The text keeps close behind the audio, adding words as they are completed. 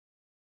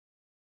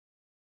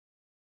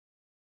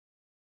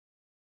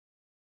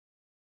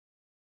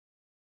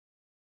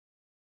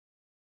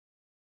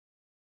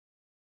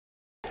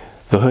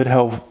The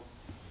HoodHealth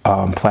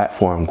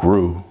platform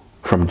grew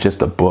from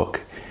just a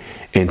book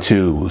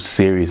into a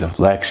series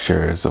of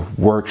lectures, of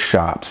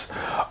workshops,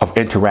 of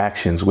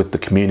interactions with the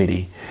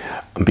community,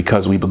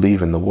 because we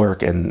believe in the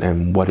work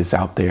and what is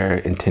out there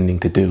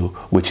intending to do,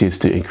 which is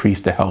to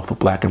increase the health of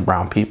Black and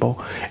brown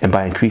people. And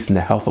by increasing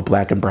the health of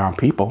Black and brown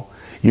people,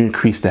 you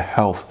increase the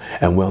health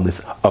and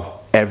wellness of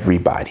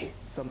everybody.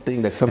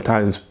 Something that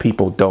sometimes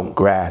people don't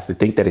grasp. They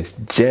think that it's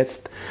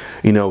just,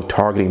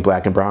 targeting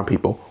Black and brown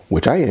people,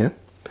 which I am.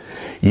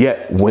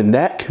 Yet when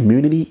that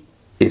community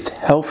is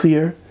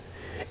healthier,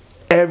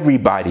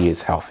 everybody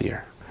is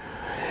healthier.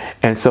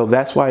 And so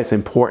that's why it's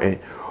important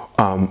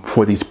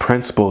for these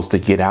principles to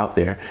get out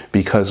there,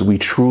 because we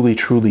truly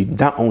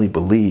not only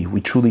believe, we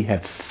truly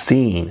have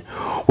seen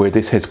where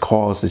this has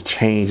caused a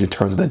change in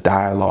terms of the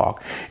dialogue,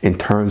 in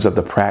terms of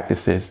the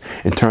practices,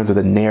 in terms of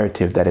the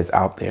narrative that is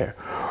out there.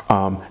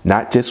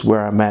 Not just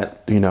where I'm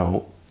at,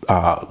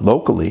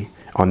 locally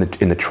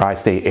in the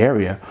tri-state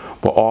area,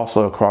 but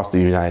also across the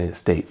United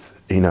States.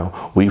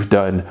 We've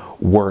done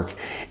work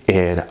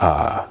in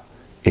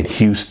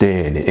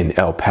Houston, in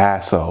El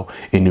Paso,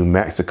 in New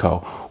Mexico,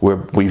 where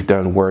we've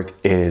done work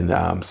in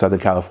Southern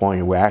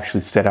California. We're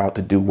actually set out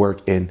to do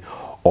work in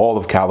all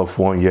of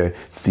California,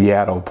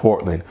 Seattle,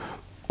 Portland,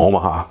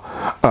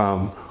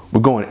 Omaha. We're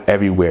going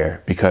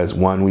everywhere because,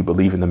 one, we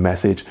believe in the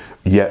message,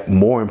 yet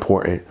more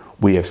important,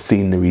 we have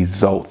seen the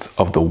results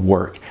of the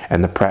work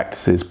and the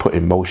practices put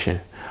in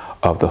motion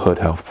of the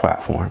HoodHealth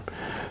platform.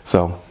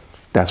 So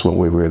that's what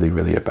we're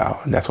really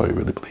about, and that's what we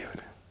really believe.